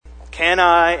can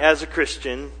I, as a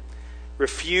Christian,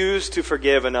 refuse to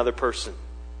forgive another person?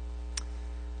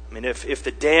 I mean, if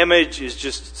the damage is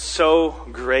just so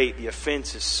great, the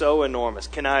offense is so enormous,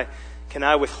 can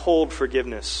I withhold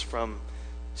forgiveness from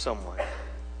someone?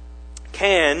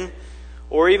 Can,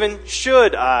 or even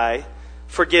should I,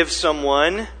 forgive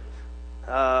someone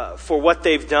for what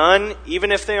they've done,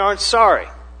 even if they aren't sorry?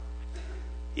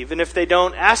 Even if they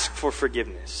don't ask for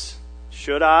forgiveness?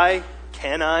 Should I,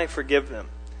 can I forgive them?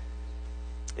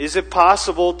 Is it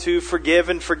possible to forgive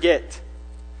and forget?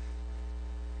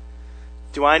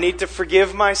 Do I need to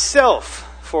forgive myself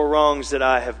for wrongs that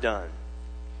I have done?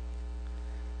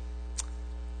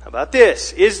 How about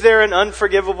this? Is there an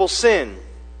unforgivable sin?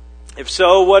 If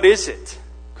so, what is it?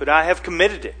 Could I have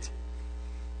committed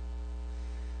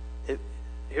it?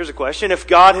 Here's a question. If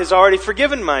God has already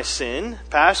forgiven my sin,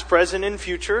 past, present, and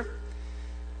future,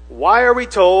 why are we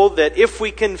told that if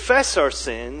we confess our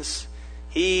sins,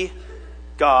 He,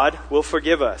 God, will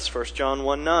forgive us? 1 John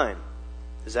 1:9.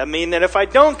 Does that mean that if I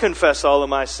don't confess all of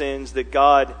my sins,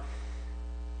 that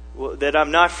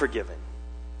I'm not forgiven?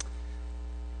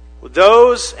 Well,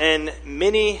 those and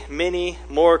many, many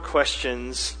more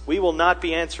questions we will not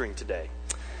be answering today.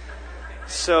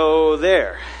 So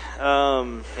there.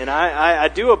 And I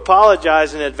do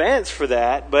apologize in advance for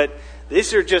that, but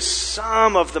these are just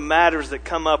some of the matters that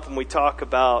come up when we talk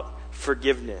about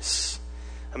forgiveness.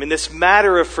 I mean, this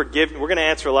matter of forgiveness, we're going to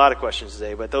answer a lot of questions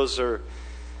today, but those are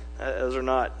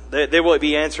not, they will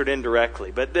be answered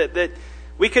indirectly. But that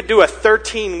we could do a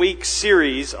 13-week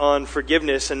series on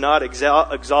forgiveness and not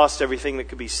exhaust everything that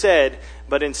could be said,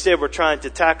 but instead we're trying to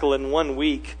tackle in 1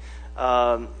 week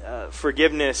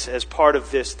forgiveness as part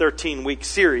of this 13-week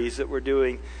series that we're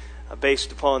doing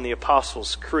based upon the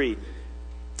Apostles' Creed.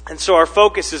 And so our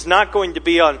focus is not going to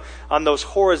be on those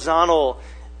horizontal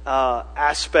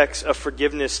aspects of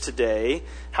forgiveness today,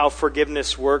 how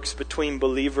forgiveness works between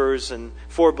believers and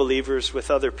for believers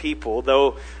with other people,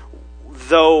 though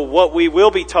what we will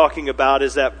be talking about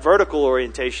is that vertical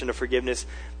orientation of forgiveness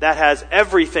that has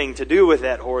everything to do with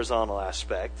that horizontal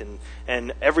aspect,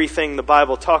 and everything the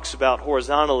Bible talks about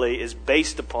horizontally is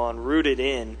based upon, rooted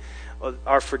in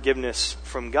our forgiveness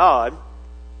from God.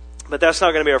 But that's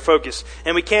not going to be our focus.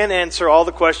 And we can't answer all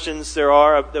the questions there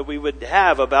are that we would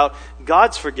have about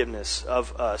God's forgiveness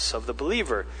of us, of the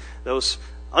believer. Those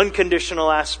unconditional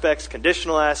aspects,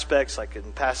 conditional aspects, like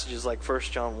in passages like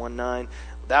 1 John 1:9,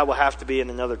 that will have to be in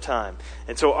another time.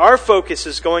 And so our focus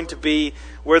is going to be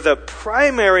where the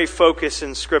primary focus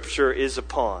in Scripture is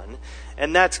upon,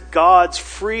 and that's God's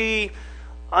free,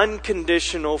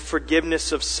 unconditional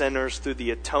forgiveness of sinners through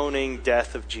the atoning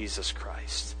death of Jesus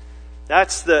Christ.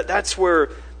 That's where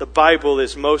the Bible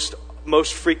is most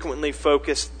frequently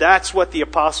focused. That's what the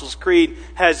Apostles' Creed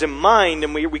has in mind,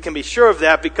 and we can be sure of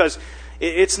that because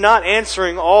it's not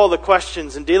answering all the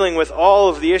questions and dealing with all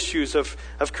of the issues of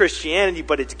Christianity,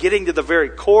 but it's getting to the very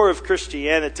core of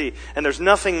Christianity, and there's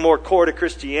nothing more core to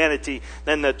Christianity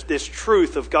than this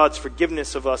truth of God's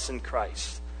forgiveness of us in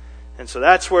Christ. And so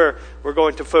that's where we're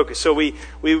going to focus. So we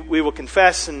will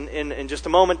confess in just a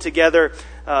moment together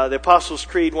the Apostles'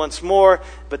 Creed once more,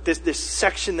 but this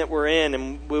section that we're in,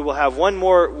 and we will have one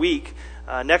more week.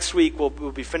 Next week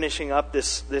we'll be finishing up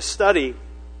this study.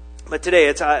 But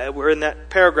today we're in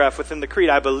that paragraph within the Creed.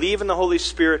 I believe in the Holy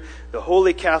Spirit, the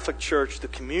Holy Catholic Church, the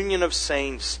communion of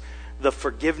saints, the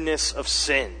forgiveness of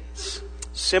sins.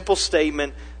 Simple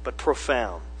statement, but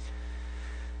profound.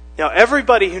 Now,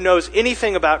 everybody who knows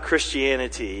anything about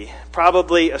Christianity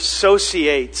probably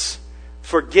associates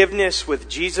forgiveness with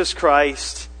Jesus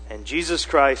Christ and Jesus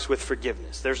Christ with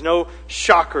forgiveness. There's no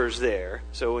shockers there.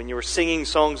 So when you're singing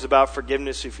songs about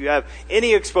forgiveness, if you have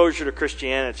any exposure to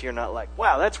Christianity, you're not like,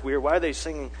 wow, that's weird. Why are they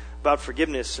singing about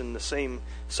forgiveness in the same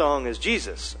song as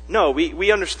Jesus? No,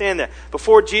 we understand that.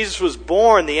 Before Jesus was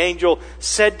born, the angel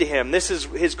said to him, this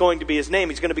is going to be his name.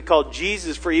 He's going to be called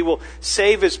Jesus, for he will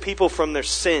save his people from their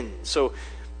sins. So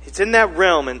it's in that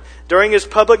realm. And during his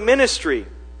public ministry,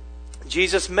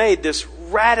 Jesus made this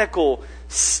radical,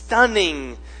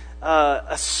 stunning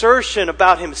assertion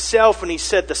about himself when he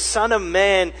said, the Son of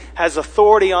Man has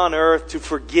authority on earth to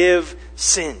forgive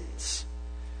sins.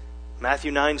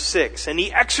 Matthew 9:6. And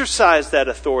he exercised that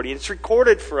authority. It's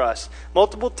recorded for us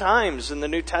multiple times in the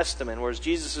New Testament, whereas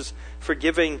Jesus is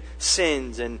forgiving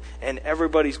sins, and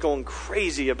everybody's going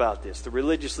crazy about this. The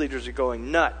religious leaders are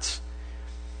going nuts.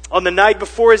 On the night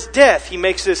before his death, he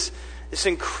makes this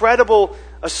incredible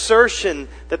assertion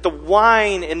that the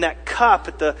wine in that cup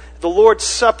at the Lord's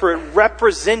Supper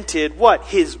represented what?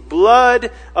 His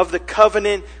blood of the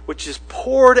covenant, which is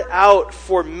poured out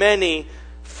for many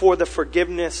for the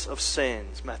forgiveness of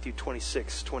sins. Matthew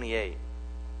 26:28.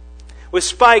 with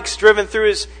spikes driven through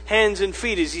his hands and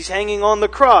feet as he's hanging on the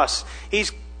cross.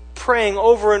 He's praying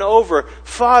over and over,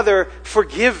 Father,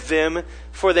 forgive them,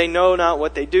 for they know not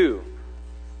what they do.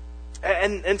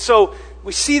 And so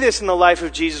we see this in the life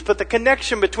of Jesus, but the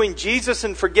connection between Jesus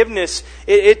and forgiveness,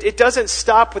 it doesn't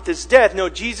stop with his death. No,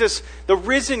 Jesus, the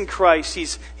risen Christ,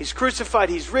 he's crucified,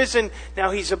 he's risen. Now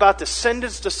he's about to send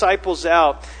his disciples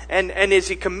out. And as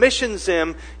he commissions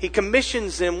them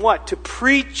what? To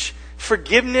preach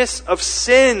forgiveness of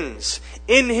sins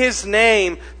in his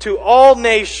name to all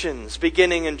nations,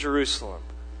 beginning in Jerusalem.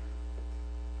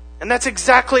 And that's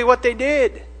exactly what they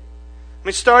did. I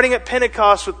mean, starting at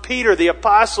Pentecost with Peter, the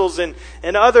apostles, and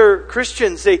other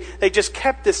Christians, they just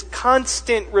kept this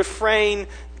constant refrain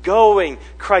going.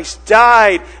 Christ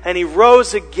died and he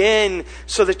rose again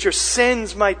so that your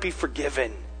sins might be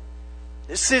forgiven.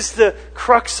 This is the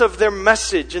crux of their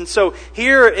message. And so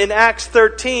here in Acts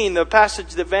 13, the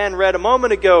passage that Van read a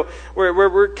moment ago, where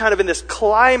we're kind of in this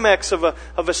climax of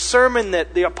a sermon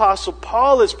that the Apostle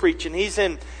Paul is preaching. He's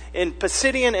in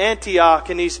Pisidian Antioch,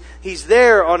 and he's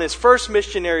there on his first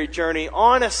missionary journey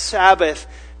on a Sabbath,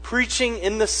 preaching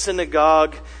in the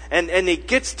synagogue, and he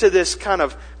gets to this kind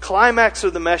of climax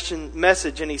of the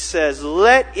message, and he says,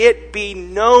 "Let it be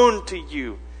known to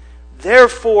you,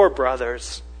 therefore,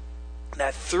 brothers,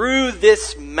 that through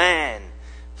this man,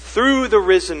 through the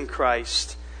risen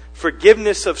Christ,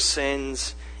 forgiveness of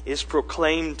sins is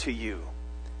proclaimed to you."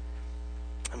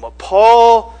 And what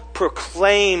Paul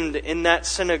proclaimed in that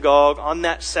synagogue on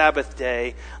that Sabbath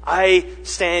day, I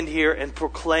stand here and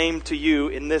proclaim to you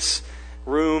in this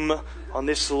room on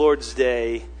this Lord's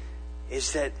Day,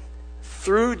 is that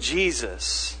through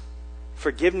Jesus,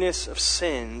 forgiveness of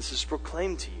sins is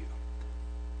proclaimed to you.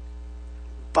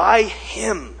 By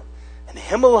Him and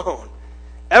Him alone,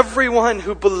 everyone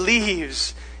who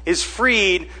believes is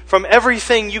freed from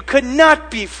everything you could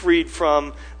not be freed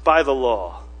from by the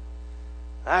law.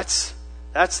 That's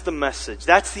the message.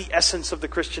 That's the essence of the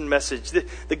Christian message.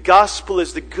 The gospel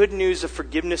is the good news of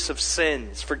forgiveness of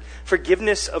sins,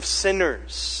 forgiveness of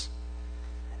sinners,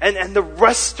 and the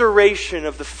restoration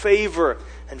of the favor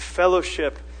and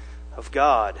fellowship of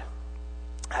God.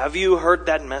 Have you heard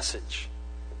that message?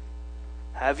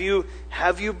 Have you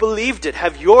believed it?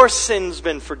 Have your sins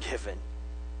been forgiven?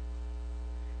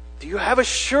 Do you have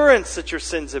assurance that your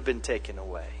sins have been taken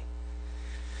away?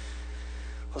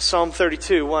 Well, Psalm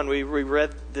 32:1, we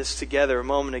read this together a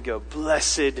moment ago.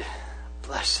 Blessed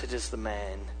is the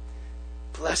man.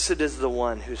 Blessed is the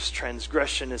one whose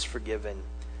transgression is forgiven,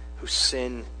 whose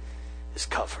sin is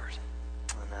covered.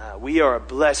 And, we are a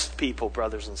blessed people,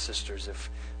 brothers and sisters. If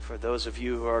for those of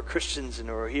you who are Christians and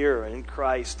who are here in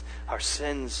Christ, our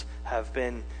sins have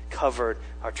been covered,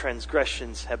 our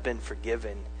transgressions have been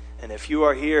forgiven. And if you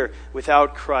are here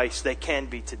without Christ, they can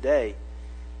be today.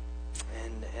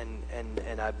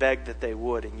 And I beg that they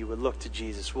would, and you would look to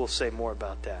Jesus. We'll say more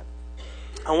about that.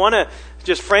 I want to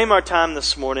just frame our time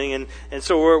this morning, and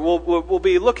so we'll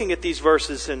be looking at these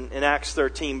verses in Acts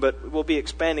 13, but we'll be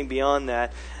expanding beyond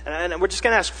that. And we're just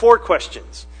going to ask 4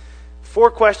 questions. 4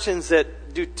 questions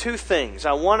that do 2 things.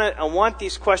 I want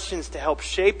these questions to help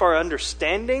shape our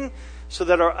understanding, so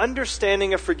that our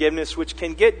understanding of forgiveness, which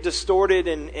can get distorted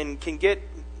and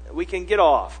we can get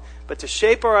off, but to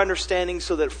shape our understanding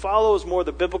so that it follows more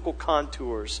the biblical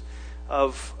contours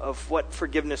of what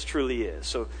forgiveness truly is.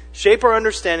 So shape our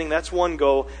understanding, that's one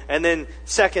goal. And then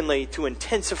secondly, to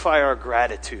intensify our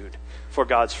gratitude for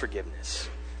God's forgiveness.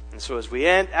 And so as we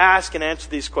ask and answer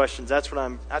these questions, that's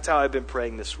how I've been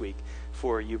praying this week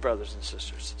for you, brothers and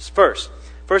sisters.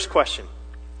 First question,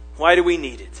 why do we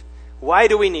need it? Why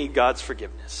do we need God's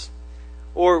forgiveness?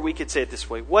 Or we could say it this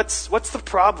way, what's the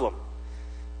problem?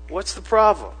 What's the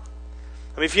problem?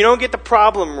 I mean, if you don't get the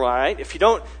problem right, if you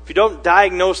don't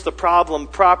diagnose the problem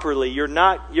properly, you're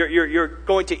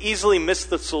going to easily miss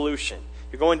the solution.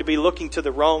 You're going to be looking to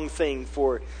the wrong thing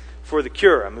for the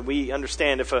cure. I mean, we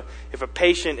understand if a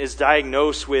patient is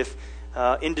diagnosed with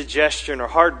indigestion or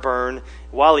heartburn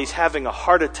while he's having a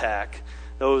heart attack,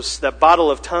 that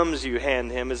bottle of Tums you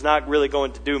hand him is not really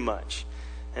going to do much.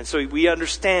 And so we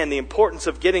understand the importance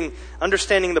of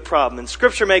understanding the problem. And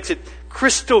Scripture makes it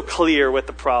crystal clear what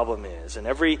the problem is. And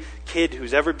every kid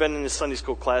who's ever been in a Sunday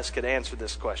school class could answer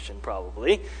this question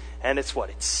probably. And it's what?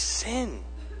 It's sin.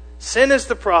 Sin is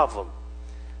the problem.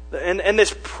 And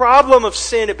this problem of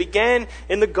sin, it began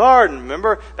in the garden.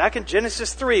 Remember, back in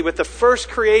Genesis 3, with the first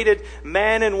created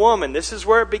man and woman. This is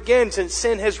where it begins, and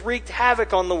sin has wreaked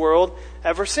havoc on the world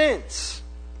ever since.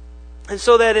 And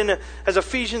so that as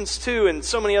Ephesians 2 and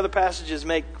so many other passages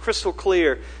make crystal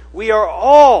clear, we are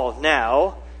all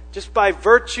now, just by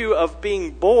virtue of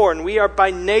being born, we are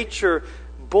by nature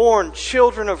born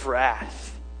children of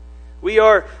wrath. We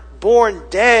are born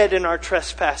dead in our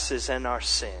trespasses and our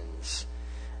sins.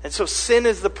 And so sin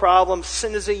is the problem.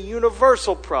 Sin is a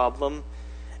universal problem.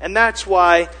 And that's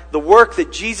why the work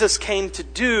that Jesus came to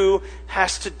do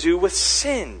has to do with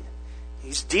sin.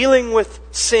 He's dealing with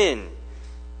sin.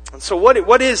 And so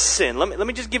what is sin? Let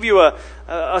me just give you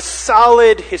a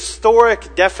solid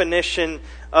historic definition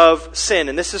of sin.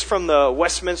 And this is from the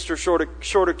Westminster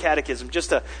Shorter Catechism,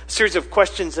 just a series of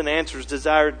questions and answers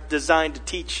designed to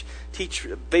teach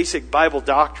basic Bible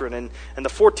doctrine. And the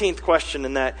 14th question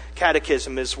in that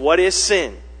catechism is, what is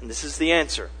sin? And this is the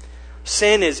answer.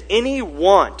 Sin is any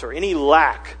want or any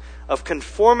lack of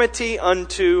conformity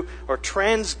unto or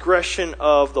transgression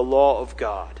of the law of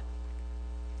God.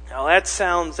 Now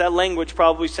that language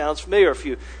probably sounds familiar if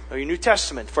you know your New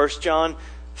Testament. 1 John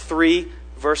 3,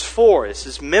 verse 4. This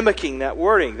is mimicking that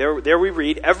wording. There we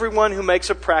read, everyone who makes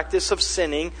a practice of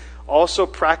sinning also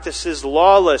practices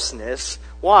lawlessness.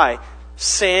 Why?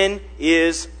 Sin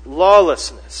is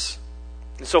lawlessness.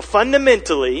 And so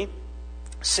fundamentally,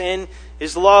 sin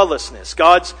is lawlessness.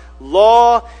 God's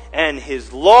law and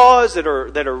His laws that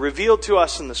are revealed to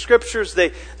us in the Scriptures,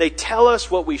 they tell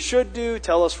us what we should do,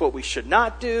 tell us what we should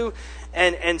not do,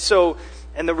 and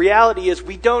the reality is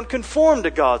we don't conform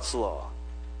to God's law.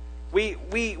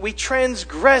 We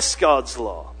transgress God's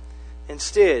law.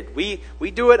 Instead, we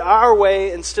do it our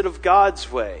way instead of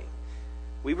God's way.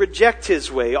 We reject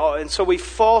His way, and so we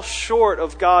fall short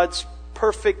of God's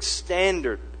perfect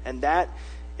standard, and that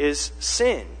is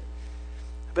sin.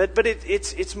 But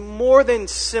it's more than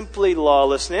simply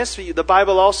lawlessness. The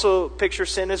Bible also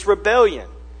pictures sin as rebellion.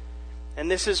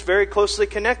 And this is very closely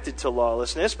connected to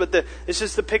lawlessness. But this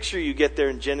is the picture you get there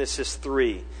in Genesis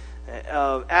 3.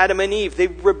 Adam and Eve, they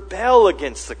rebel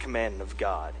against the commandment of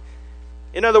God.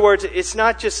 In other words, it's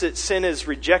not just that sin is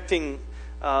rejecting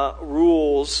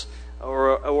rules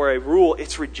or a rule.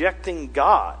 It's rejecting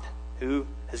God who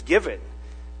has given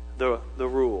the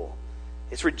rule.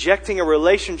 It's rejecting a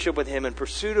relationship with Him in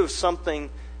pursuit of something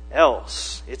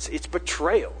else. It's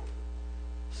betrayal.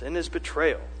 Sin is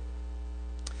betrayal.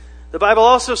 The Bible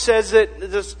also says that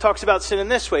this talks about sin in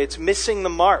this way. It's missing the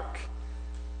mark.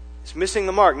 It's missing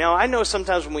the mark. Now, I know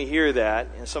sometimes when we hear that,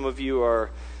 and some of you are,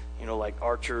 like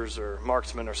archers or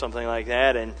marksmen or something like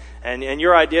that, and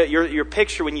your idea, your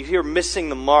picture when you hear missing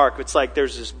the mark, it's like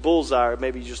there's this bullseye, or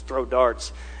maybe you just throw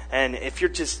darts. And if you're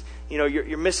just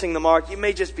you're missing the mark, you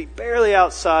may just be barely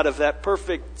outside of that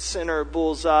perfect center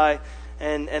bullseye,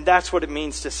 and that's what it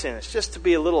means to sin. It's just to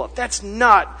be a little off. That's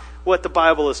not what the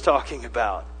Bible is talking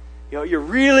about. You're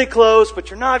really close, but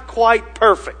you're not quite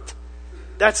perfect.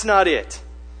 That's not it.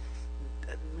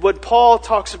 When Paul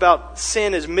talks about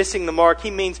sin as missing the mark,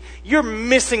 he means you're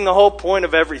missing the whole point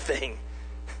of everything.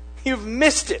 You've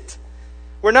missed it.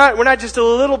 We're not just a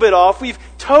little bit off. We've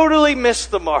totally missed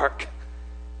the mark.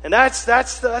 And that's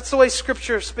the way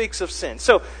Scripture speaks of sin.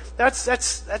 So that's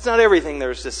not everything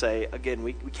there is to say. Again,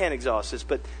 we can't exhaust this,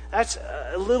 but that's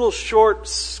a little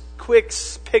short, quick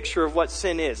picture of what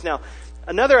sin is. Now,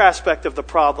 another aspect of the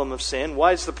problem of sin,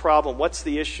 why is the problem? What's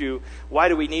the issue? Why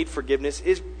do we need forgiveness?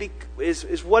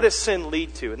 Is what does sin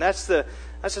lead to? And that's the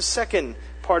second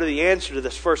part of the answer to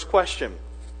this first question.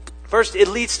 First, it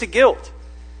leads to guilt.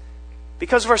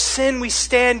 Because of our sin, we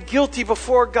stand guilty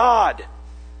before God.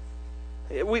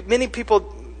 Many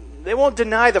people, they won't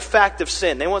deny the fact of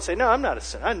sin. They won't say, no, I'm not a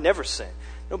sinner. I never sin.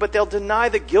 No, but they'll deny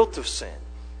the guilt of sin.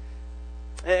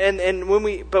 And when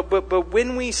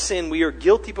we sin, we are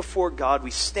guilty before God.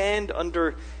 We stand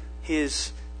under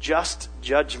His just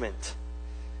judgment.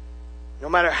 No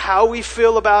matter how we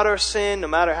feel about our sin, no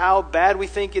matter how bad we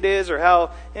think it is or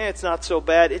how it's not so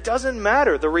bad, it doesn't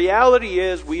matter. The reality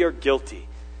is we are guilty.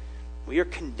 We are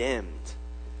condemned.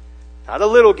 Not a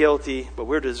little guilty, but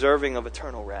we're deserving of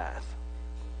eternal wrath.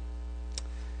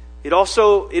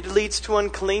 It leads to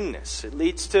uncleanness. It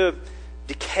leads to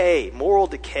decay, moral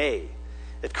decay.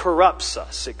 It corrupts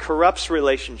us. It corrupts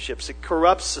relationships. It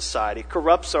corrupts society. It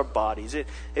corrupts our bodies.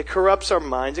 It corrupts our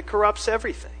minds. It corrupts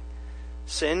everything.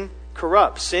 Sin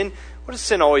corrupts. Sin. What does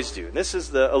sin always do? And this is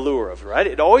the allure of it, right?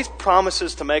 It always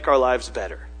promises to make our lives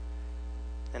better.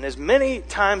 And as many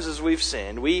times as we've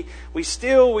sinned, we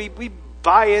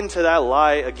buy into that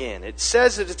lie again. It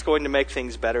says that it's going to make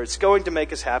things better. It's going to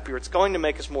make us happier. It's going to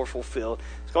make us more fulfilled.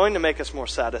 It's going to make us more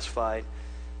satisfied.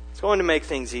 It's going to make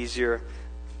things easier.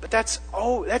 But that's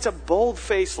a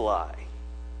bold-faced lie.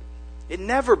 It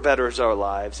never betters our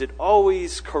lives. It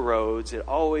always corrodes. It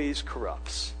always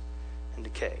corrupts and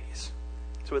decays.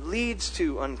 So it leads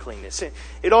to uncleanness.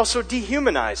 It also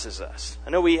dehumanizes us. I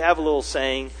know we have a little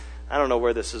saying, I don't know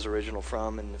where this is original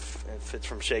from, and if it's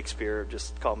from Shakespeare,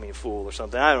 just call me a fool or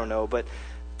something. I don't know. But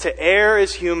to err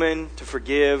is human, to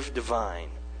forgive divine.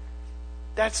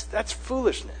 That's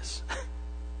foolishness.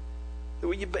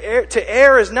 To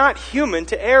err is not human.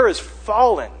 To err is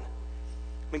fallen.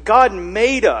 I mean, God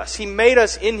made us. He made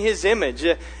us in His image.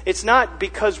 It's not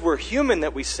because we're human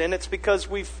that we sin. It's because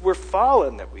we're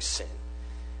fallen that we sin.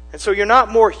 And so you're not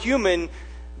more human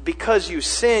because you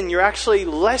sin. You're actually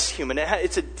less human.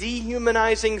 It's a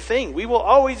dehumanizing thing. We will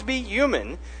always be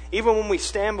human, even when we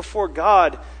stand before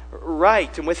God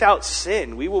right and without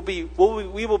sin. We will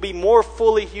be more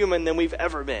fully human than we've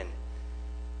ever been.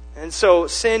 And so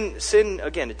sin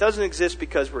again, it doesn't exist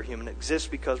because we're human. It exists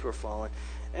because we're fallen.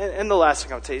 And the last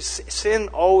thing I'll tell you, sin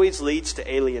always leads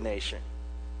to alienation.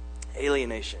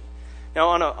 Alienation. Now,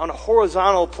 on a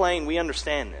horizontal plane, we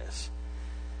understand this.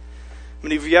 I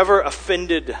mean, have you ever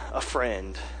offended a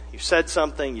friend? You said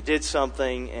something, you did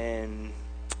something, and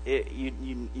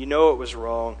you know it was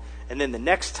wrong. And then the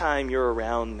next time you're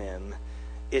around them,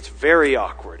 it's very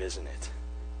awkward, isn't it?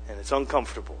 And it's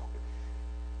uncomfortable.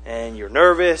 And you're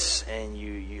nervous, and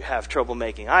you have trouble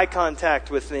making eye contact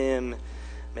with them.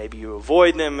 Maybe you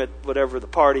avoid them at whatever the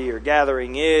party or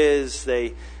gathering is.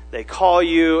 They call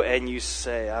you, and you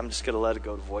say, "I'm just going to let it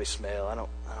go to voicemail. I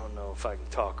don't know if I can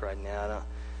talk right now."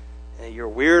 And you're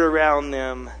weird around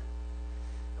them.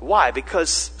 Why?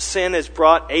 Because sin has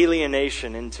brought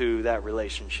alienation into that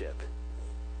relationship.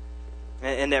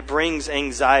 And that brings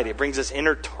anxiety. It brings us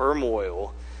inner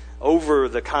turmoil over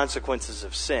the consequences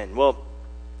of sin. Well,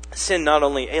 sin not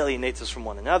only alienates us from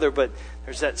one another, but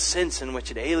there's that sense in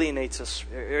which it alienates us.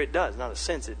 Or it does, not a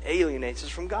sense. It alienates us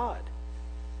from God.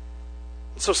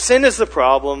 So sin is the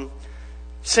problem.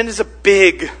 Sin is a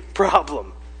big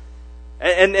problem.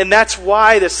 And that's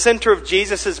why the center of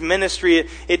Jesus' ministry,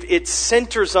 it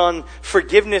centers on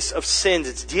forgiveness of sins.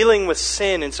 It's dealing with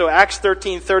sin. And so Acts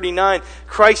 13:39,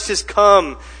 Christ has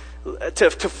come to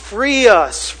free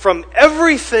us from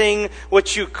everything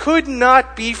which you could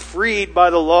not be freed by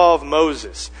the law of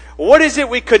Moses. What is it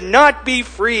we could not be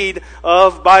freed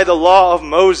of by the law of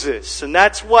Moses? And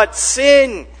that's what?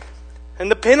 Sin. And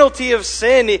the penalty of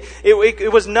sin,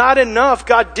 it was not enough.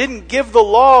 God didn't give the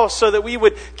law so that we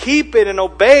would keep it and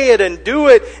obey it and do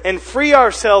it and free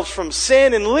ourselves from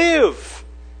sin and live.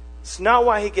 It's not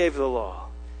why He gave the law.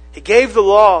 He gave the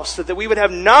law so that we would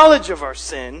have knowledge of our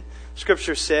sin.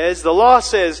 Scripture says, the law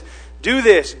says, do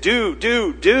this,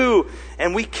 do,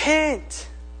 and we can't.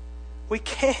 We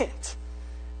can't.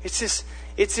 It's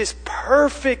this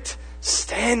perfect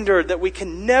standard that we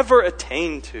can never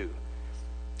attain to.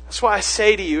 That's why I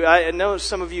say to you, I know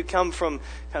some of you come from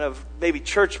kind of maybe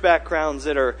church backgrounds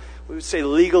that are, we would say,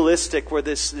 legalistic, where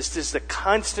this is the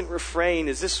constant refrain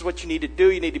is this is what you need to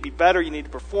do, you need to be better, you need to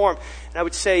perform. And I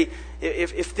would say,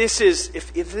 if this is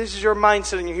your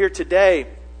mindset and you're here today,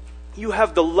 you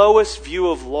have the lowest view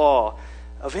of law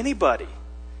of anybody.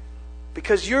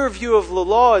 Because your view of the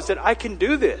law is that I can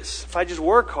do this if I just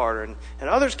work harder, and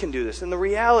others can do this. And the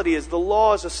reality is the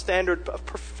law is a standard of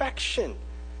perfection.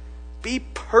 Be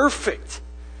perfect.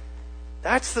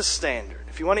 That's the standard.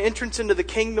 If you want an entrance into the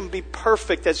kingdom, be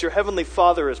perfect as your heavenly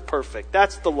Father is perfect.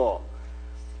 That's the law.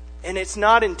 And it's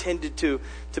not intended to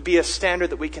be a standard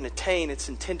that we can attain. It's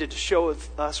intended to show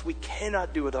us we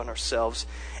cannot do it on ourselves.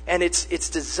 And it's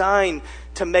designed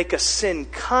to make us sin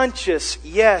conscious,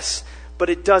 yes,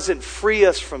 but it doesn't free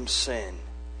us from sin.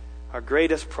 Our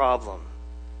greatest problem.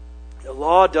 The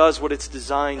law does what it's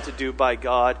designed to do by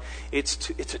God.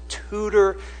 It's a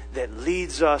tutor that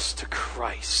leads us to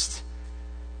Christ.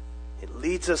 It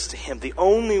leads us to Him, the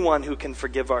only one who can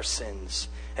forgive our sins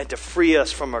and to free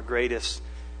us from our greatest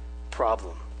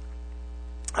problem.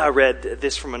 I read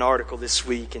this from an article this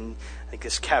week, and I think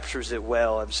this captures it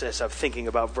well. As I'm thinking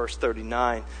about verse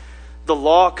 39. The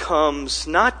law comes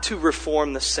not to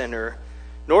reform the sinner,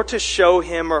 nor to show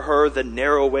him or her the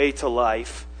narrow way to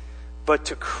life, but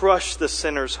to crush the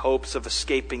sinner's hopes of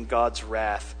escaping God's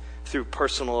wrath through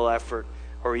personal effort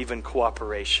or even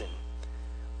cooperation.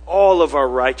 All of our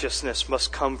righteousness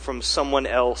must come from someone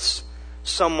else,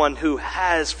 someone who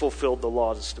has fulfilled the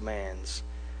law's demands.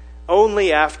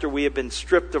 Only after we have been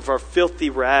stripped of our filthy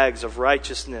rags of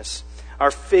righteousness,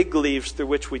 our fig leaves through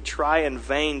which we try in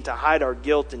vain to hide our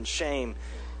guilt and shame,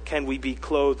 can we be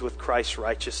clothed with Christ's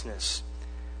righteousness.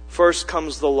 First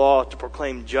comes the law to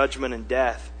proclaim judgment and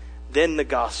death, then the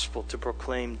gospel to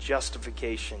proclaim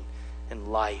justification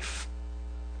and life.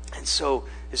 And so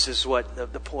this is what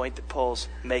the point that Paul's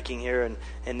making here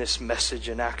in this message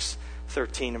in Acts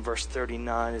 13 and verse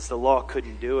 39 is the law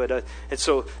couldn't do it. And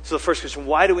so the first question,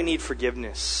 why do we need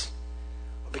forgiveness?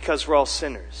 Because we're all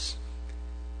sinners.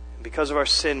 Because of our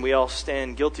sin, we all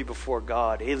stand guilty before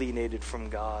God, alienated from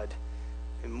God,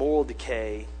 in moral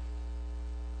decay.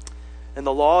 And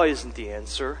the law isn't the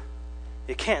answer.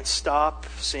 It can't stop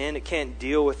sin. It can't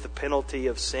deal with the penalty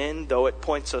of sin, though it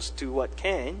points us to what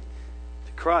can,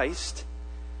 to Christ.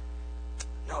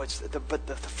 No, but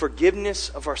the forgiveness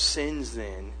of our sins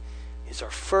then is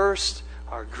our first,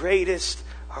 our greatest,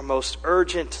 our most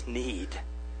urgent need.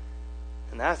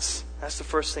 And that's the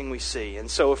first thing we see.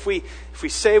 And so if we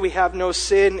say we have no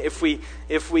sin, if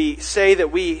we say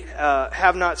that we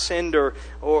have not sinned, or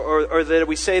that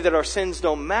we say that our sins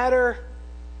don't matter,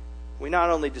 we not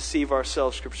only deceive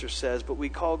ourselves, Scripture says, but we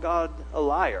call God a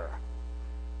liar.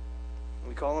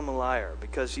 We call Him a liar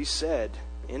because He said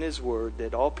in His Word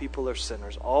that all people are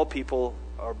sinners. All people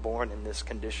are born in this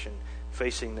condition,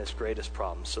 facing this greatest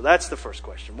problem. So that's the first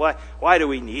question. Why do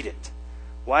we need it?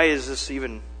 Why does this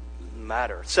even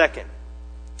matter? Second,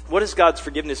 what does God's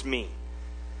forgiveness mean?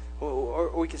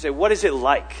 Or we can say, what is it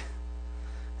like?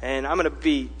 And I'm going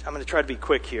to try to be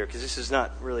quick here because this is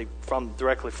not really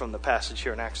directly from the passage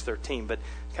here in Acts 13, but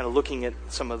kind of looking at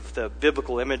some of the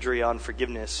biblical imagery on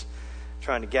forgiveness,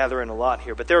 trying to gather in a lot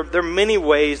here. But there are many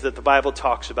ways that the Bible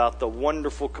talks about the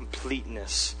wonderful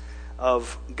completeness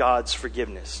of God's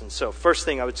forgiveness. And so first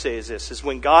thing I would say is this, is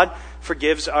when God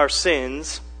forgives our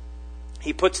sins,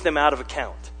 He puts them out of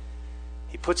account.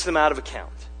 He puts them out of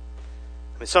account.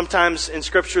 I mean, sometimes in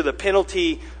Scripture, the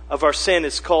penalty of our sin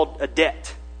is called a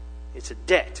debt. It's a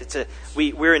debt.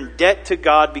 We're in debt to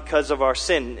God because of our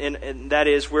sin. And that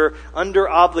is, we're under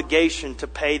obligation to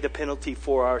pay the penalty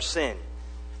for our sin.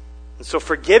 And so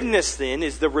forgiveness then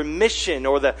is the remission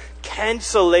or the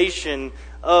cancellation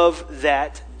of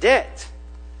that debt.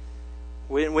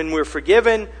 When we're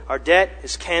forgiven, our debt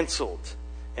is canceled.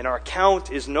 And our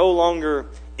account is no longer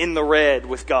in the red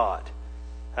with God.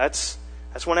 That's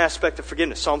one aspect of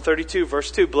forgiveness. Psalm 32,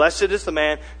 verse 2, "Blessed is the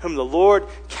man whom the Lord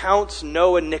counts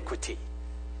no iniquity."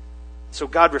 So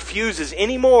God refuses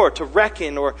anymore to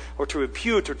reckon or to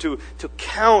impute or to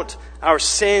count our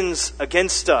sins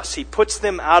against us. He puts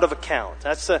them out of account.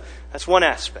 That's one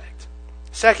aspect.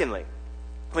 Secondly,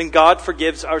 when God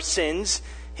forgives our sins,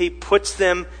 He puts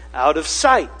them out of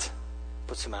sight.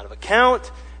 Puts them out of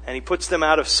account, and He puts them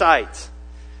out of sight.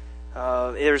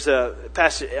 There's a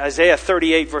passage, Isaiah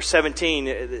 38, verse 17.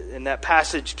 In that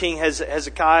passage, King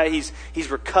Hezekiah,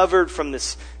 he's recovered from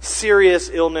this serious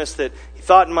illness that he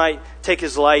thought might take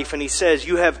his life. And he says,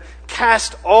 "You have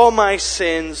cast all my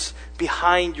sins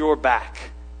behind your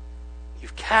back."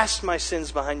 You've cast my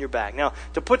sins behind your back. Now,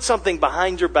 to put something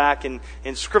behind your back in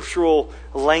scriptural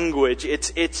language,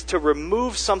 it's to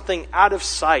remove something out of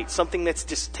sight, something that's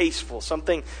distasteful,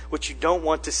 something which you don't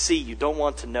want to see, you don't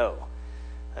want to know.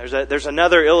 There's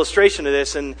another illustration of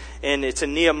this, and it's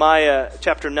in Nehemiah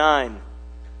chapter 9.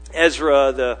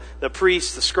 Ezra, the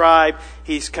priest, the scribe,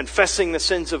 he's confessing the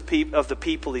sins of the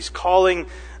people. He's calling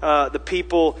the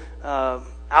people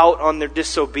out on their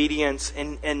disobedience.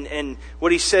 And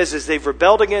what he says is they've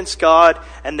rebelled against God,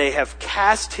 and they have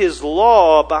cast His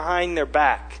law behind their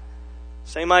back.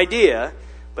 Same idea,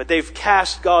 but they've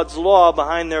cast God's law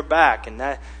behind their back.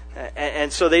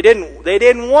 And so they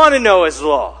didn't want to know His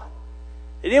law.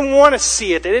 They didn't want to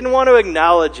see it. They didn't want to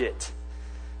acknowledge it.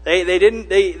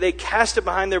 They cast it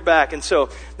behind their back. And so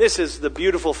this is the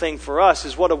beautiful thing for us,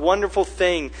 is what a wonderful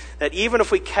thing that even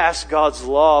if we cast God's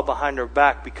law behind our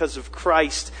back because of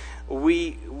Christ,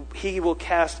 He will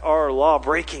cast our law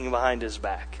breaking behind His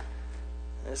back.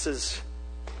 This is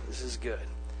good.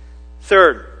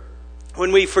 Third,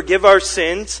 when we forgive our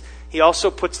sins, He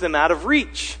also puts them out of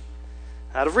reach.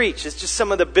 Out of reach. It's just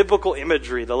some of the biblical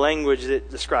imagery, the language that it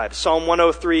describes. Psalm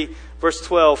 103, verse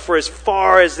 12, "For as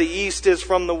far as the east is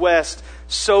from the west,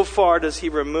 so far does He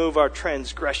remove our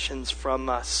transgressions from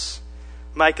us."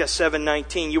 Micah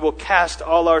 7:19, "You will cast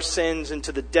all our sins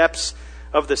into the depths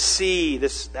of the sea."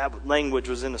 That language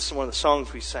was in one of the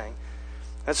songs we sang.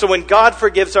 And so when God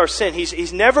forgives our sin,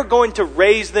 He's never going to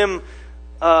raise them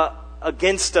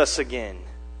against us again.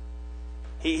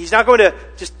 He's not going to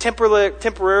just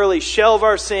temporarily shelve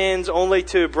our sins only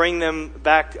to bring them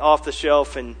back off the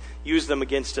shelf and use them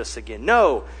against us again.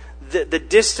 No, the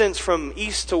distance from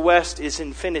east to west is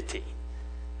infinity.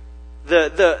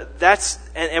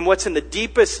 And what's in the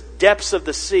deepest depths of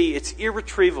the sea, it's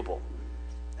irretrievable.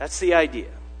 That's the idea.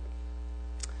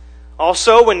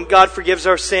 Also, when God forgives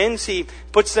our sins, He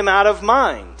puts them out of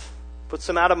mind. Puts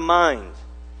them out of mind.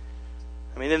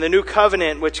 I mean, in the new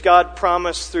covenant, which God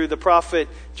promised through the prophet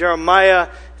Jeremiah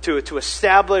to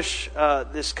establish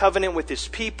this covenant with His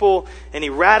people, and He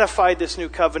ratified this new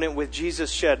covenant with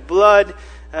Jesus' shed blood.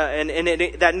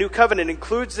 that new covenant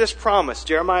includes this promise,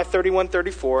 Jeremiah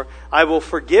 31:34, I will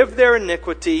forgive their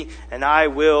iniquity and I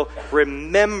will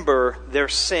remember their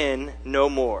sin no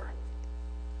more.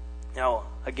 Now,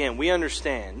 again, we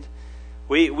understand.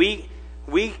 We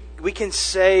can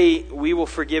say we will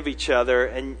forgive each other,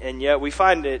 and yet we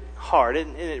find it hard,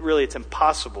 and it's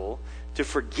impossible to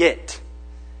forget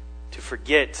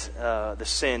the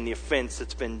sin, the offense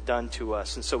that's been done to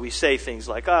us. And so we say things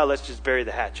like, let's just bury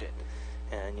the hatchet.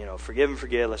 And, forgive and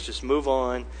forget, let's just move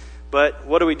on. But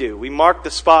what do? We mark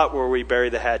the spot where we bury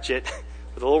the hatchet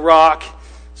with a little rock,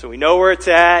 so we know where it's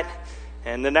at.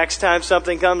 And the next time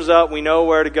something comes up, we know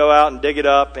where to go out and dig it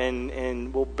up,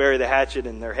 and we'll bury the hatchet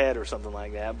in their head or something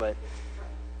like that. But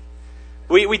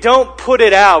we don't put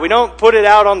it out. We don't put it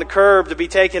out on the curb to be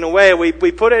taken away. We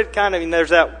put it there's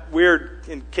that weird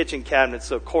in kitchen cabinets,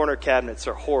 so corner cabinets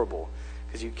are horrible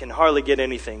because you can hardly get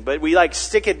anything. But we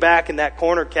stick it back in that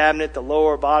corner cabinet, the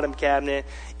lower bottom cabinet.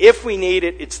 If we need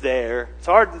it, it's there. It's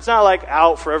hard. It's not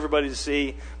out for everybody to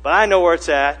see, but I know where it's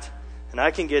at, and I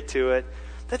can get to it.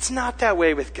 That's not that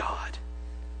way with God.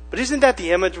 But isn't that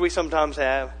the image we sometimes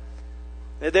have?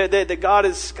 That God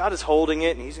is holding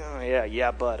it, and He's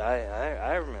but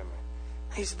I remember.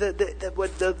 He's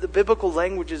the biblical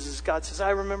language is God says, I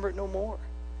remember it no more.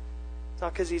 It's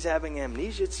not because He's having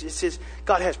amnesia. It's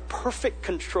God has perfect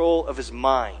control of His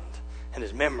mind and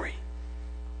His memory.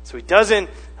 So He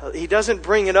doesn't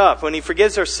bring it up. When He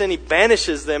forgives our sin, He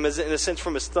banishes them in a sense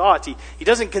from His thoughts. He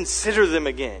doesn't consider them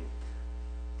again.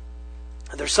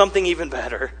 There's something even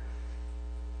better.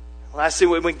 Lastly,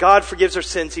 when God forgives our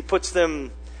sins, He puts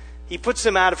them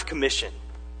out of commission.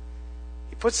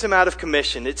 He puts them out of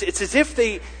commission. It's as if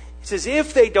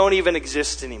they don't even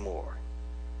exist anymore.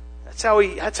 That's how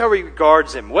He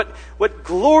regards them. What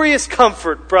glorious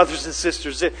comfort, brothers and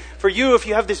sisters, for you if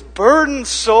you have this burdened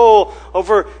soul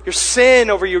over your sin,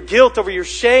 over your guilt, over your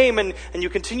shame, and you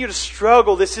continue to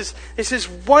struggle. This is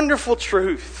wonderful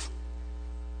truth.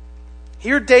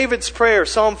 Hear David's prayer,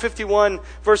 Psalm 51,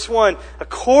 verse 1.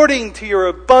 According to your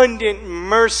abundant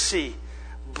mercy,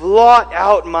 blot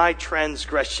out my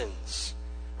transgressions.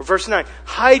 Or verse 9.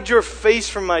 Hide your face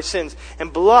from my sins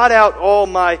and blot out all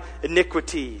my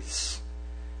iniquities.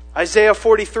 Isaiah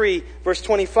 43, verse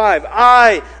 25.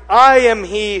 I am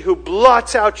He who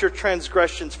blots out your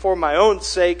transgressions for my own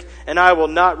sake, and I will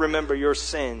not remember your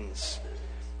sins.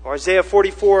 Or Isaiah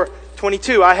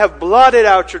 44:22, I have blotted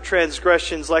out your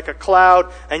transgressions like a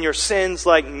cloud and your sins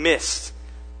like mist.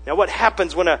 Now what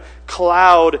happens when a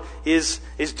cloud is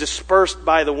dispersed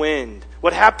by the wind?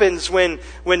 What happens when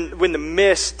the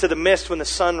mist, when the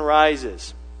sun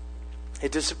rises?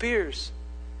 It disappears.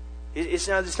 It's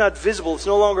not visible. It's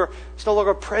no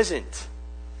longer present.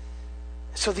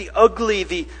 So the ugly,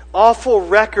 the awful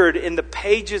record in the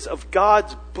pages of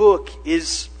God's book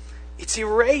it's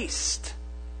erased.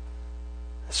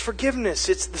 It's forgiveness.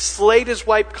 The slate is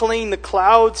wiped clean. The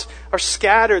clouds are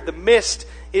scattered. The mist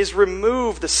is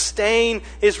removed. The stain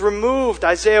is removed.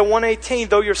 Isaiah 1:18,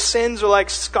 though your sins are like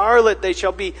scarlet, they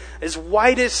shall be as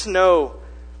white as snow.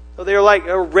 Though they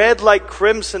are red like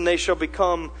crimson, they shall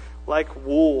become like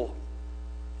wool.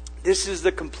 This is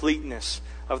the completeness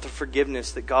of the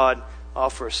forgiveness that God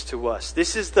offers to us.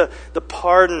 This is the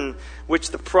pardon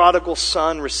which the prodigal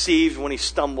son received when he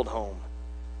stumbled home.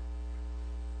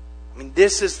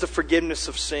 This is the forgiveness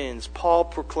of sins Paul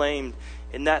proclaimed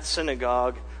in that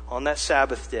synagogue on that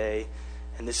Sabbath day.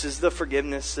 And this is the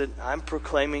forgiveness that I'm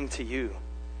proclaiming to you.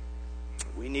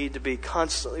 We need to be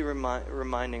constantly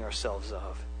reminding ourselves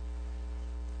of.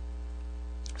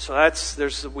 So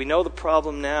we know the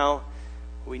problem now.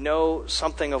 We know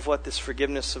something of what this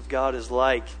forgiveness of God is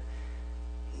like.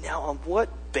 Now, on what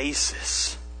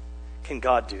basis can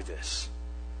God do this?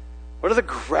 What are the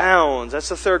grounds? That's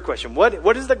the third question.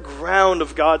 What is the ground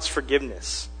of God's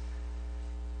forgiveness?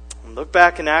 And look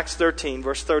back in Acts 13,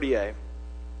 verse 38.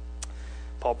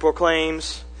 Paul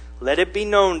proclaims, let it be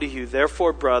known to you,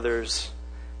 therefore, brothers,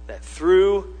 that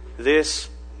through this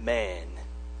man,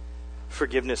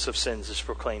 forgiveness of sins is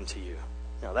proclaimed to you.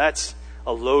 Now that's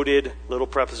a loaded little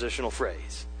prepositional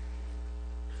phrase.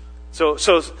 So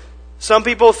some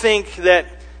people think that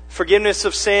forgiveness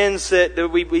of sins, that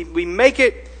we make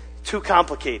it too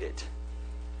complicated.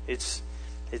 It's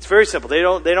very simple. They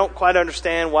don't quite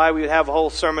understand why we would have a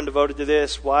whole sermon devoted to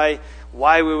this. Why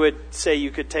we would say you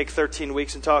could take 13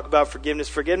 weeks and talk about forgiveness.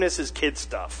 Forgiveness is kid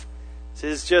stuff. This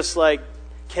is just like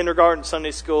kindergarten,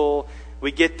 Sunday school.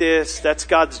 We get this. That's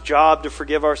God's job to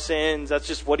forgive our sins. That's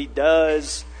just what He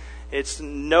does. It's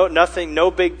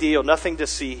no big deal. Nothing to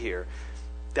see here.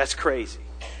 That's crazy.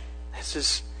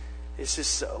 This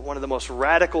is one of the most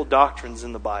radical doctrines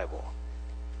in the Bible.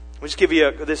 I'll just give you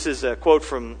this is a quote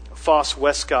from Foss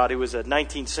Westcott, who was a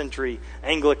 19th century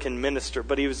Anglican minister,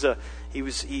 but he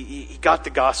got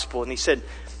the gospel, and he said,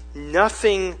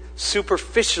 "Nothing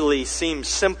superficially seems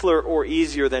simpler or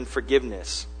easier than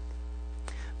forgiveness.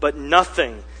 But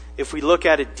nothing, if we look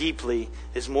at it deeply,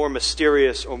 is more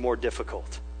mysterious or more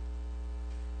difficult."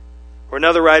 Or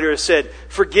another writer has said,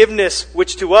 "Forgiveness,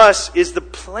 which to us is the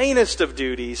plainest of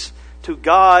duties, to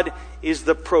God is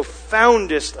the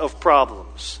profoundest of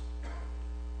problems."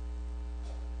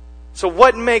 So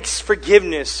what makes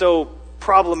forgiveness so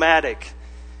problematic?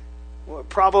 Well,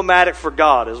 problematic for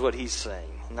God is what he's saying.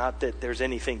 Not that there's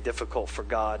anything difficult for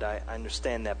God. I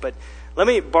understand that. But let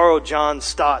me borrow John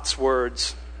Stott's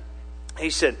words. He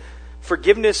said,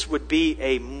 "Forgiveness would be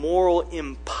a moral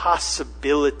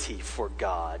impossibility for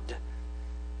God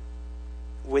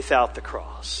without the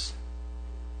cross."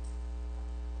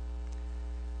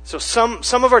 So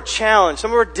some of our challenge,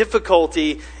 some of our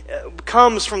difficulty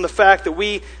comes from the fact that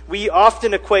we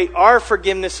often equate our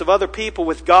forgiveness of other people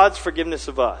with God's forgiveness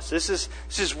of us. This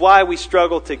is why we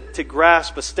struggle to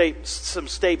grasp some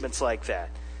statements like that,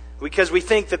 because we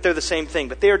think that they're the same thing,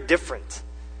 but they are different,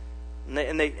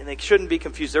 and they shouldn't be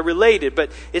confused. They're related,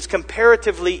 but it's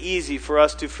comparatively easy for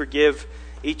us to forgive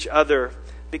each other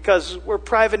because we're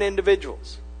private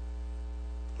individuals.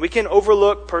 We can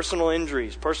overlook personal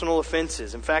injuries, personal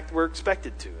offenses. In fact, we're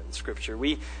expected to in Scripture.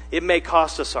 It may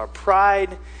cost us our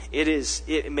pride.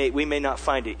 We may not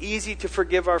find it easy to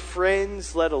forgive our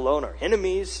friends, let alone our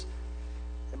enemies.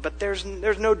 But there's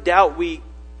no doubt we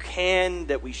can,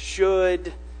 that we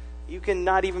should. You can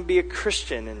not even be a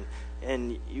Christian,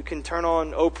 and you can turn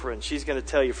on Oprah, and she's going to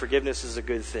tell you forgiveness is a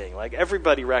good thing. Like,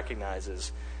 everybody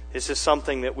recognizes this is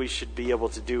something that we should be able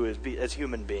to do as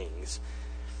human beings.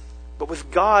 But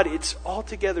with God, it's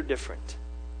altogether different.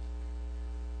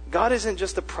 God isn't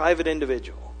just a private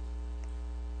individual.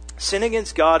 Sin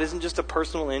against God isn't just a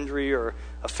personal injury or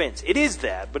offense. It is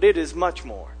that, but it is much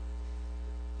more.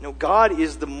 No, God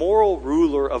is the moral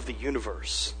ruler of the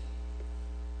universe.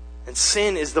 And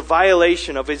sin is the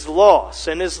violation of His law.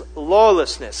 Sin is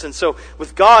lawlessness. And so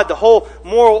with God, the whole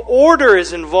moral order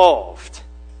is involved.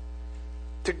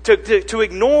 To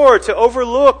ignore, to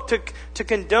overlook, to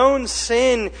condone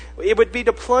sin, it would be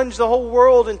to plunge the whole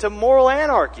world into moral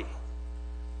anarchy.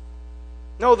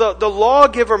 No, the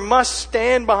lawgiver must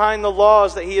stand behind the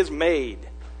laws that He has made.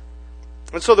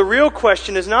 And so the real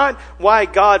question is not why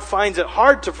God finds it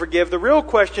hard to forgive. The real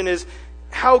question is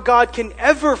how God can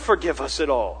ever forgive us at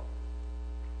all.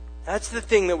 That's the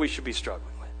thing that we should be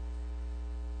struggling with.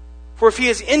 For if He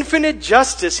has infinite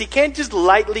justice, He can't just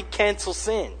lightly cancel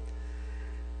sin.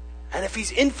 And if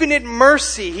He's infinite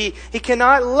mercy, He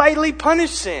cannot lightly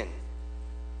punish sin.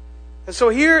 And so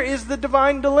here is the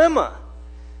divine dilemma.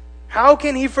 How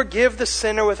can He forgive the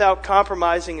sinner without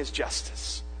compromising His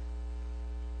justice?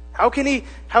 How can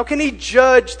He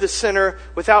judge the sinner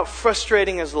without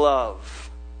frustrating His love?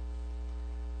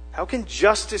 How can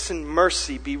justice and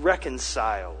mercy be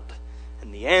reconciled?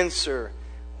 And the answer,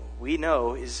 we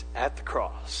know, is at the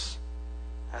cross.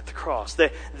 At the cross.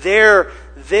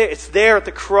 It's there at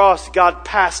the cross God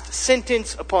passed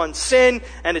sentence upon sin,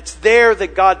 and it's there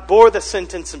that God bore the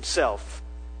sentence Himself.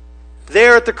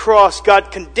 There at the cross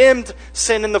God condemned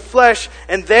sin in the flesh,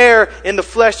 and there in the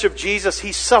flesh of Jesus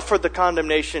He suffered the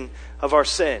condemnation of our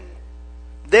sin.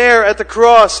 There at the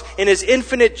cross, in His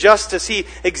infinite justice, He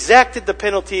exacted the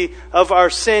penalty of our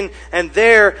sin, and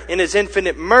there in His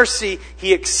infinite mercy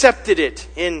He accepted it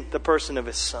in the person of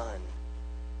His Son.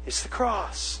 It's the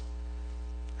cross.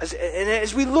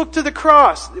 As we look to the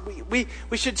cross, we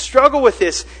should struggle with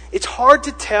this. It's hard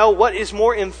to tell what is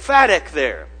more emphatic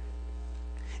there.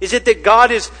 Is it that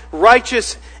God is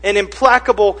righteous and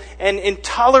implacable and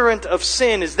intolerant of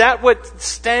sin? Is that what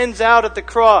stands out at the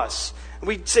cross?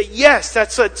 We'd say, yes,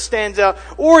 that's what stands out.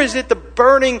 Or is it the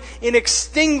burning,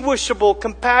 inextinguishable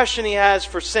compassion He has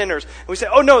for sinners? And we say,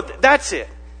 oh no, that's it.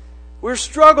 We're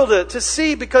struggled to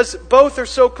see because both are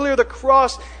so clear. The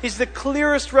cross is the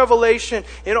clearest revelation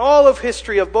in all of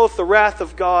history of both the wrath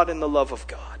of God and the love of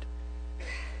God.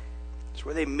 It's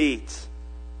where they meet.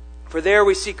 For there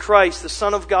we see Christ, the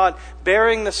Son of God,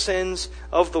 bearing the sins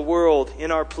of the world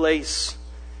in our place.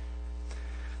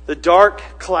 The dark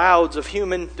clouds of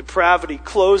human depravity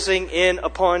closing in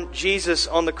upon Jesus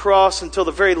on the cross until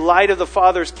the very light of the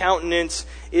Father's countenance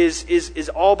is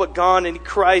all but gone, and He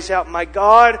cries out, my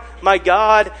God,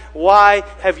 why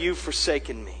have you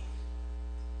forsaken me?"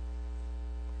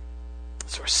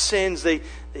 So our sins, they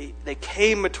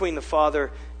came between the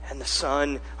Father and the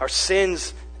Son. Our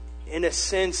sins, in a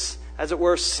sense, as it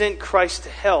were, sent Christ to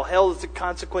hell. Hell is the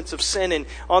consequence of sin, and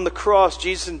on the cross,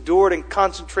 Jesus endured in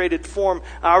concentrated form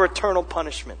our eternal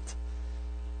punishment,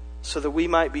 so that we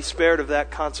might be spared of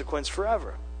that consequence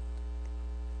forever.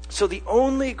 So the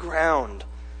only ground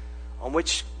on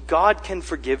which God can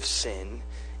forgive sin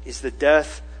is the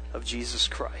death of Jesus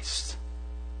Christ.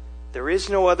 There is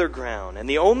no other ground. And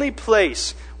the only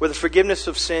place where the forgiveness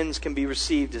of sins can be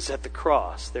received is at the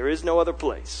cross. There is no other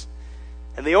place.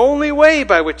 And the only way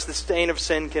by which the stain of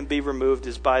sin can be removed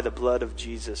is by the blood of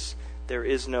Jesus. There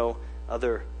is no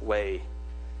other way.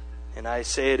 And I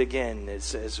say it again,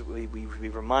 as we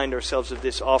remind ourselves of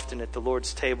this often at the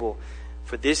Lord's table.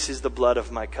 For this is the blood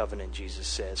of my covenant, Jesus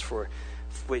says,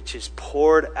 which is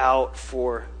poured out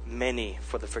for many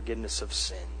for the forgiveness of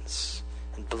sins.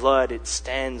 And blood, it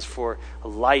stands for a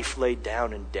life laid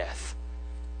down in death.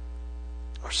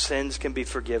 Our sins can be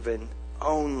forgiven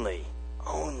only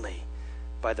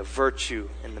by the virtue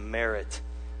and the merit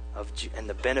and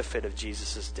the benefit of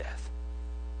Jesus' death.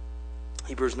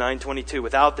 Hebrews 9:22,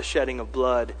 without the shedding of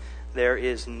blood, there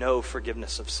is no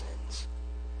forgiveness of sins.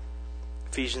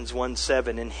 Ephesians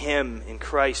 1:7, in Him, in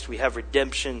Christ, we have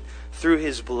redemption through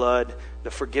His blood,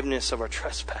 the forgiveness of our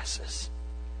trespasses.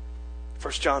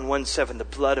 1 John 1:7, the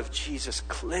blood of Jesus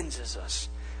cleanses us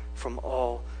from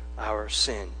all our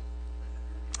sin.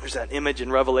 There's that image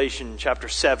in Revelation chapter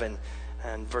 7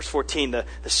 and verse 14.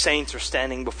 The saints are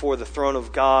standing before the throne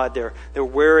of God. They're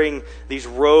wearing these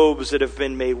robes that have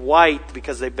been made white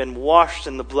because they've been washed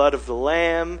in the blood of the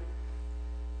Lamb.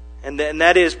 And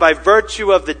that is by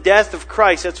virtue of the death of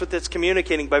Christ. That's what that's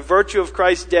communicating. By virtue of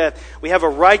Christ's death, we have a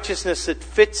righteousness that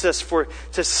fits us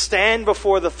to stand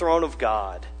before the throne of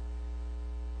God,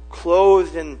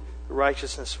 clothed in the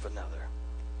righteousness of another.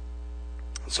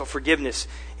 And so forgiveness,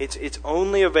 it's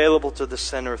only available to the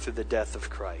sinner through the death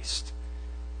of Christ.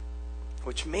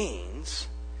 Which means,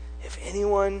 if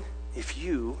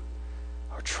you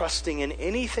are trusting in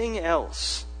anything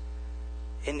else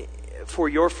for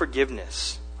your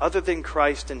forgiveness, other than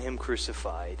Christ and Him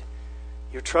crucified,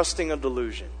 you're trusting a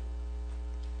delusion.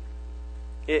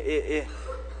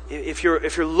 If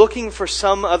you're looking for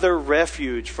some other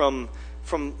refuge from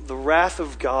the wrath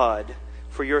of God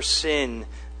for your sin,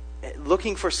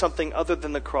 looking for something other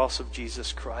than the cross of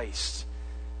Jesus Christ,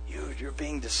 you're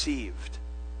being deceived.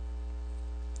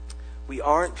 We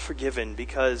aren't forgiven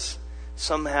because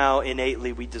somehow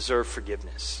innately we deserve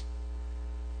forgiveness.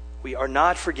 We are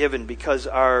not forgiven because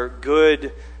our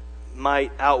good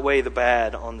might outweigh the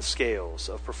bad on the scales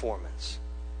of performance.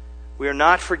 We are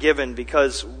not forgiven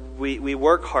because we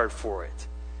work hard for it.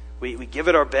 We give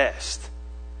it our best.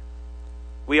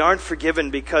 We aren't forgiven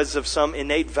because of some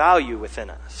innate value within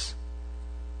us.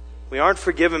 We aren't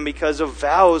forgiven because of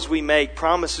vows we make,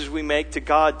 promises we make to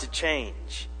God to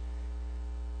change.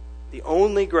 The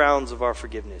only grounds of our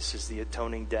forgiveness is the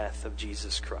atoning death of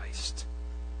Jesus Christ.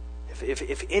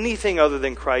 If anything other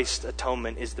than Christ's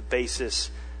atonement is the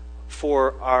basis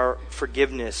for our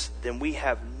forgiveness, then we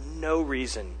have no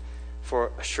reason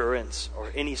for assurance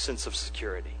or any sense of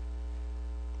security.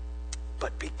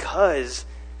 But because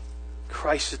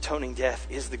Christ's atoning death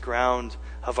is the ground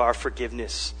of our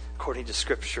forgiveness, according to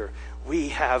Scripture, we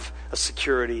have a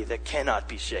security that cannot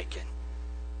be shaken.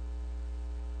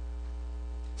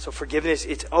 So forgiveness,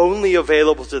 it's only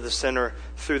available to the sinner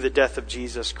through the death of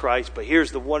Jesus Christ. But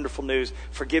here's the wonderful news.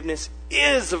 Forgiveness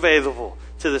is available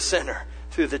to the sinner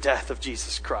through the death of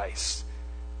Jesus Christ,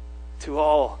 to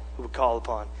all who would call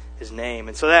upon His name.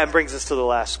 And so that brings us to the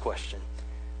last question.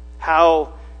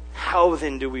 How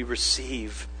then do we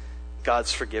receive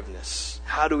God's forgiveness?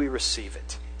 How do we receive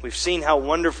it? We've seen how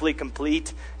wonderfully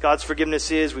complete God's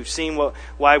forgiveness is. We've seen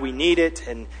why we need it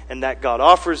and that God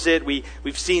offers it.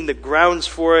 We've seen the grounds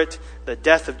for it, the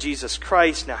death of Jesus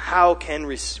Christ. Now, how can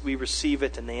we receive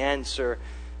it? And the answer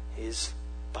is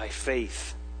by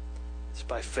faith. It's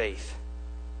by faith.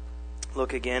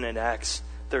 Look again at Acts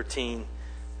 13,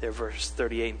 there, verse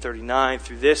 38 and 39.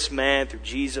 Through this man, through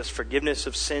Jesus, forgiveness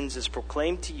of sins is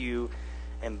proclaimed to you,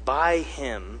 and by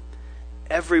Him,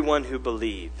 everyone who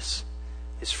believes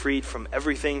is freed from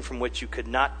everything from which you could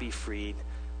not be freed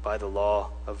by the law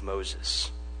of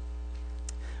Moses.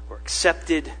 We're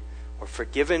accepted, we're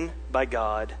forgiven by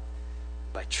God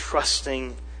by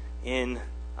trusting in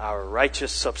our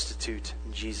righteous substitute,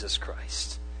 Jesus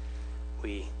Christ.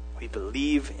 We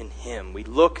believe in Him. We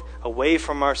look away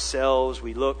from ourselves.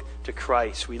 We look to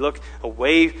Christ. We look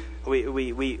away.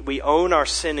 We own our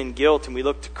sin and guilt, and we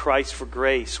look to Christ for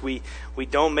grace. We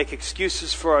don't make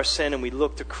excuses for our sin, and we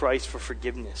look to Christ for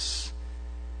forgiveness.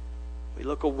 We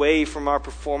look away from our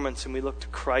performance, and we look to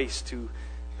Christ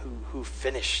who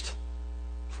finished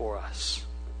for us.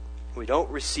 We don't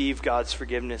receive God's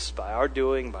forgiveness by our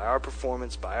doing, by our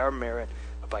performance, by our merit,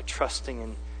 but by trusting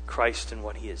in Christ and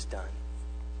what He has done.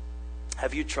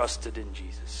 Have you trusted in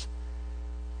Jesus?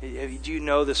 Do you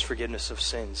know this forgiveness of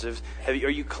sins? Are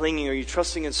you clinging? Are you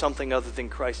trusting in something other than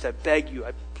Christ? I beg you,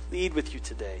 I plead with you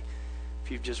today. If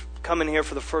you've just come in here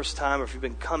for the first time, or if you've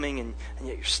been coming and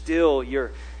yet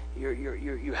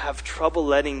you have trouble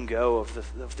letting go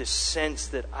of this sense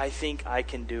that I think I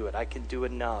can do it. I can do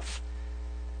enough.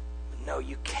 But no,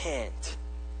 you can't.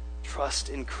 Trust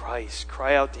in Christ.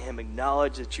 Cry out to Him.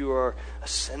 Acknowledge that you are a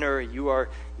sinner. You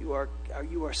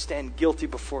stand guilty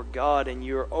before God, and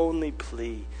your only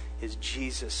plea is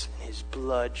Jesus and His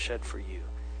blood shed for you.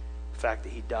 The fact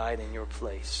that He died in your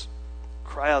place.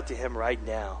 Cry out to Him right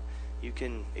now. You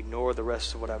can ignore the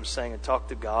rest of what I'm saying and talk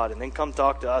to God, and then come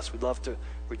talk to us. We'd love to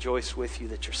rejoice with you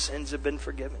that your sins have been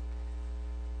forgiven.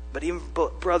 But even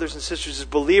brothers and sisters, as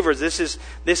believers, this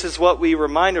is what we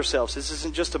remind ourselves. This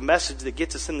isn't just a message that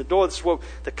gets us in the door. This is what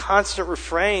the constant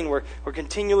refrain. We're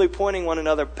continually pointing one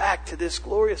another back to this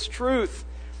glorious truth.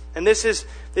 And this is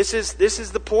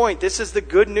the point. This is the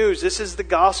good news. This is the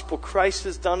gospel. Christ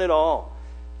has done it all.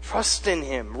 Trust in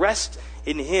Him. Rest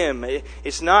in Him.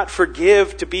 It's not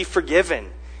forgive to be forgiven.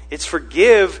 It's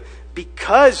forgive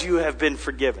because you have been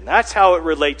forgiven. That's how it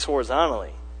relates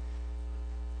horizontally.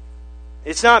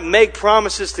 It's not make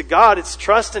promises to God. It's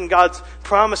trust in God's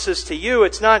promises to you.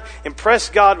 It's not impress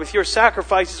God with your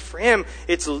sacrifices for Him.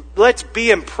 It's let's be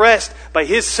impressed by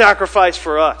His sacrifice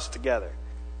for us together.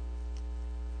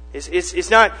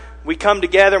 It's not we come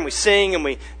together and we sing and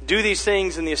we do these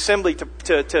things in the assembly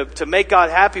to make God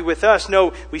happy with us.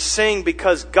 No, we sing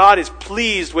because God is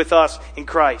pleased with us in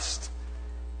Christ.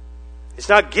 It's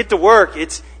not get to work.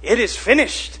 It is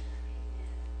finished.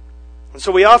 And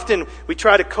so we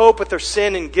try to cope with our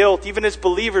sin and guilt, even as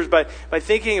believers, by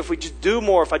thinking if we just do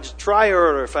more, if I just try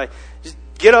harder, if I just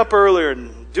get up earlier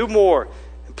and do more,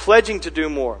 and pledging to do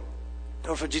more,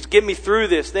 or if I just get me through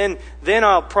this, then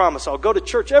I'll promise I'll go to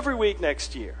church every week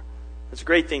next year. It's a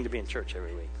great thing to be in church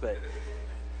every week, but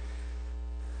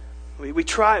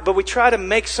we try to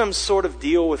make some sort of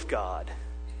deal with God.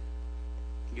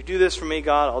 You do this for me,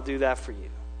 God, I'll do that for you.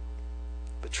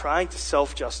 But trying to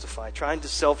self-justify, trying to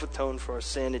self-atone for our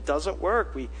sin, it doesn't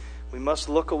work. We must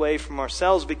look away from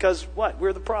ourselves because what?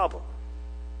 We're the problem.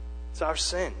 It's our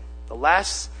sin.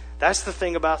 That's the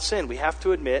thing about sin. We have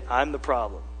to admit, I'm the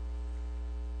problem.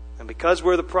 And because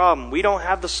we're the problem, we don't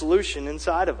have the solution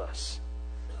inside of us.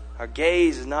 Our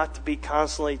gaze is not to be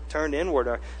constantly turned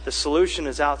inward. The solution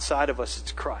is outside of us.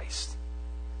 It's Christ.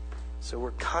 So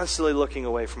we're constantly looking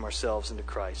away from ourselves into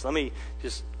Christ. Let me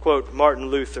just quote Martin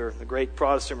Luther, the great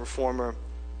Protestant reformer.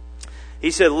 He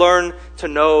said, learn to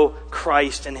know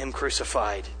Christ and Him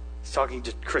crucified. He's talking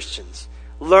to Christians.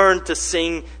 Learn to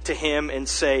sing to Him and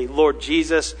say, Lord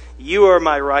Jesus, you are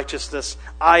my righteousness.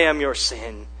 I am your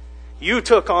sin. You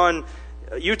took on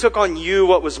you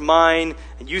what was mine,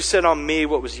 and you set on me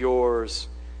what was yours.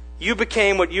 You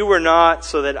became what you were not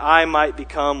so that I might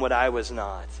become what I was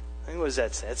not. What does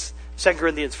that say? It's 2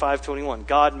 Corinthians 5:21.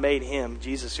 God made Him,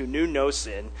 Jesus, who knew no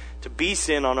sin, to be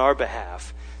sin on our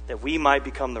behalf, that we might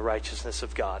become the righteousness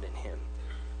of God in Him.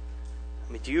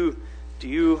 I mean, do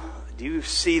you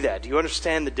see that? Do you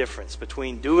understand the difference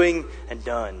between doing and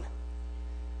done?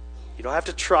 You don't have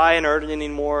to try and earn it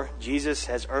anymore. Jesus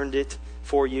has earned it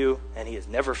for you, and He has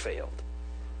never failed.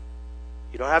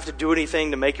 You don't have to do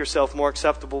anything to make yourself more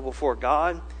acceptable before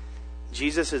God.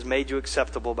 Jesus has made you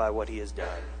acceptable by what He has done.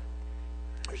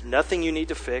 There's nothing you need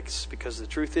to fix because the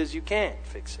truth is you can't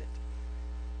fix it.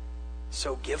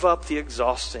 So give up the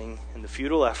exhausting and the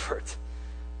futile effort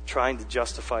trying to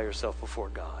justify yourself before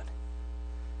God.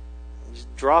 And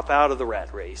just drop out of the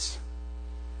rat race.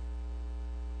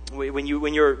 When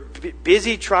you're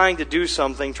busy trying to do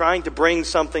something, trying to bring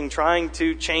something, trying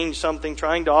to change something,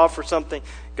 trying to offer something,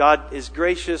 God is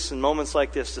gracious in moments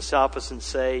like this to stop us and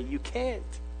say, you can't.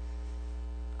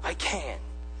 I can.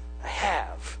 I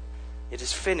have. It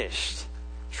is finished.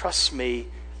 Trust me.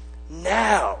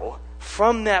 Now,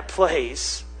 from that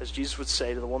place, as Jesus would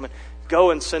say to the woman,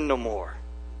 go and sin no more.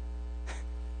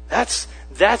 That's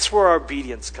where our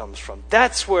obedience comes from.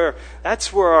 That's where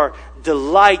our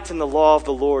delight in the law of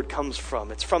the Lord comes from.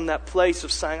 It's from that place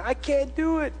of saying, I can't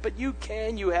do it, but you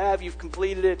can, you have, you've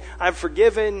completed it, I'm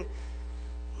forgiven.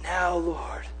 Now,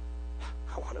 Lord,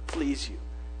 I want to please you.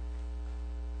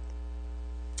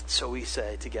 So we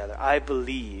say together, I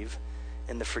believe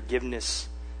in the forgiveness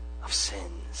of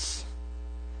sins.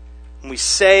 When we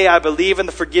say, I believe in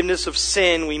the forgiveness of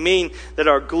sin, we mean that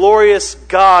our glorious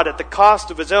God, at the cost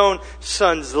of His own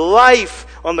Son's life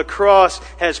on the cross,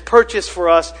 has purchased for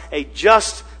us a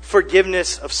just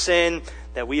forgiveness of sin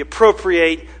that we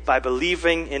appropriate by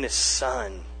believing in His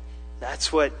Son.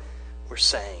 That's what we're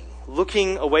saying.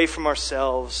 Looking away from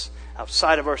ourselves,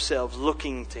 outside of ourselves,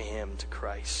 looking to Him, to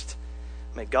Christ.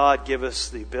 May God give us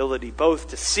the ability both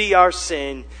to see our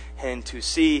sin and to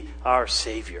see our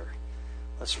Savior.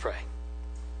 Let's pray.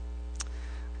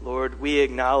 Lord, we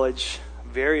acknowledge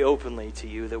very openly to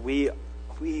You that we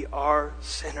are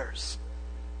sinners.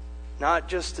 Not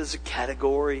just as a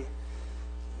category,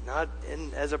 not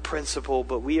as a principle,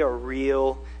 but we are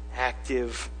real,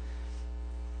 active,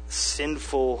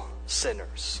 sinful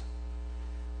sinners.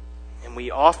 And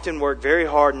we often work very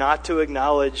hard not to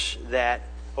acknowledge that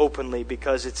openly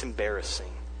because it's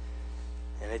embarrassing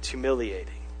and it's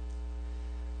humiliating.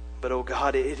 But oh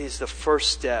God, it is the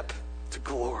first step to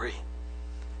glory,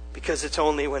 because it's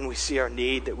only when we see our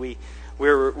need that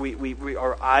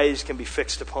our eyes can be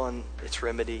fixed upon its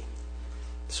remedy.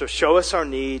 So show us our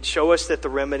need. Show us that the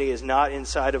remedy is not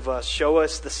inside of us. Show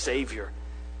us the Savior.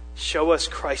 Show us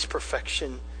Christ's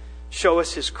perfection. Show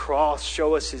us His cross.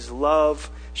 Show us His love.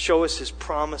 Show us His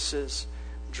promises.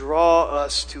 Draw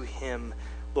us to Him.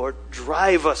 Lord,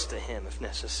 drive us to Him if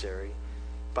necessary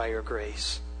by Your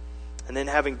grace. And then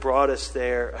having brought us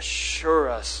there, assure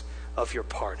us of Your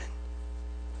pardon.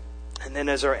 And then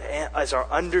as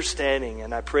our understanding,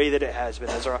 and I pray that it has been,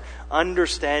 as our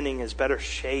understanding is better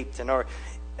shaped and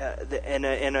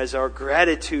as our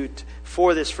gratitude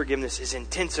for this forgiveness is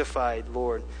intensified,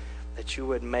 Lord, that You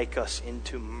would make us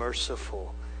into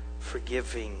merciful,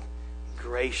 forgiving,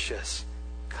 gracious,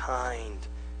 kind,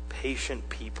 patient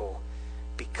people,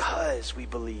 because we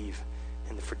believe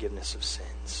in the forgiveness of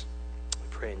sins. We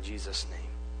pray in Jesus'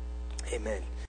 name. Amen.